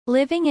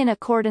Living in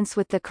Accordance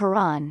with the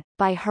Quran,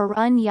 by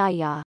Harun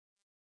Yahya.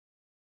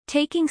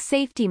 Taking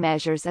safety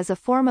measures is a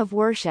form of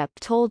worship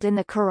told in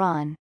the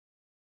Quran.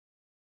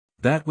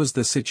 That was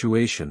the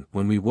situation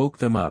when we woke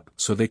them up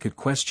so they could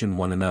question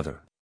one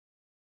another.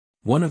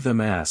 One of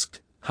them asked,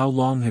 "How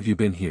long have you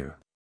been here?"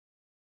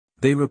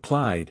 They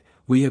replied,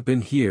 "We have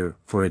been here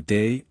for a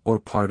day or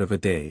part of a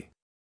day."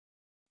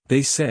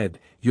 They said,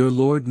 "Your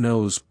Lord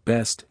knows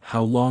best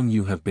how long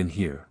you have been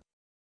here.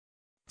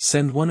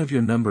 Send one of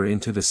your number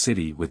into the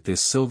city with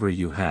this silver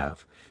you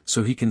have,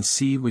 so he can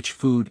see which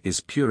food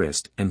is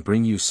purest and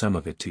bring you some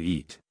of it to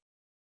eat.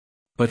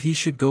 But he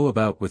should go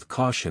about with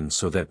caution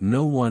so that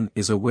no one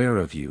is aware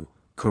of you."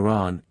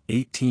 Quran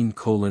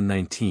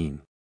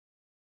 18:19.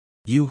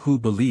 You who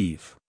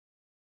believe,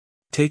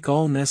 take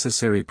all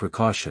necessary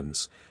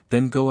precautions,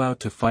 then go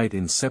out to fight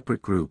in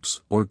separate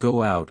groups or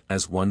go out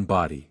as one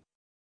body.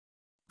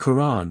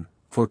 Quran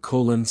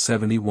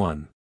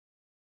 4:71.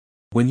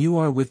 When you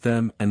are with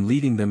them and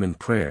leading them in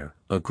prayer,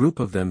 a group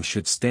of them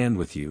should stand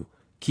with you,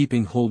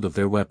 keeping hold of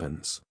their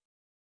weapons.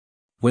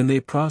 When they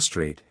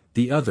prostrate,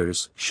 the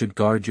others should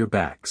guard your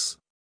backs.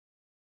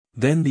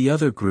 Then the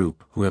other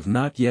group who have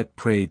not yet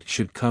prayed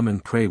should come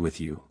and pray with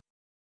you.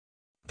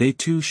 They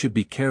too should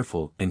be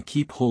careful and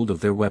keep hold of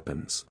their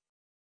weapons.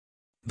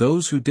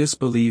 Those who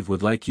disbelieve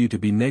would like you to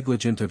be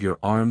negligent of your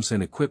arms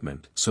and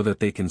equipment so that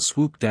they can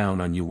swoop down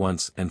on you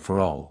once and for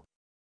all.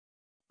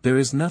 There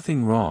is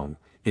nothing wrong,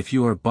 if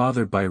you are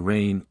bothered by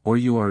rain or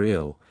you are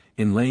ill,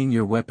 in laying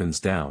your weapons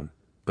down,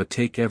 but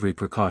take every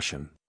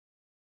precaution.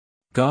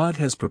 God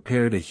has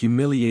prepared a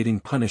humiliating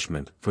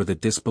punishment for the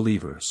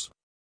disbelievers.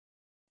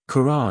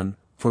 Quran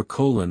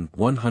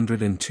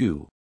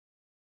 4:102.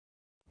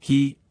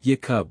 He,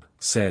 Yaqub,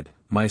 said,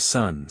 "My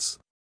sons,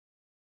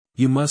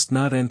 you must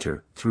not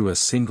enter through a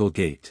single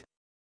gate.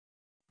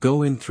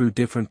 Go in through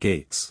different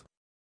gates.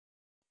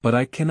 But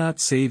I cannot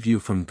save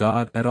you from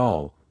God at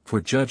all, for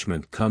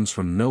judgment comes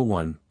from no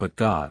one but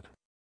God.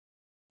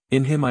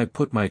 In him I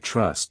put my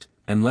trust,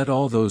 and let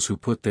all those who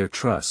put their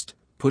trust,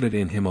 put it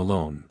in him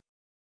alone."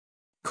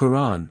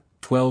 Quran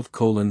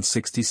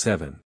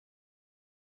 12:67.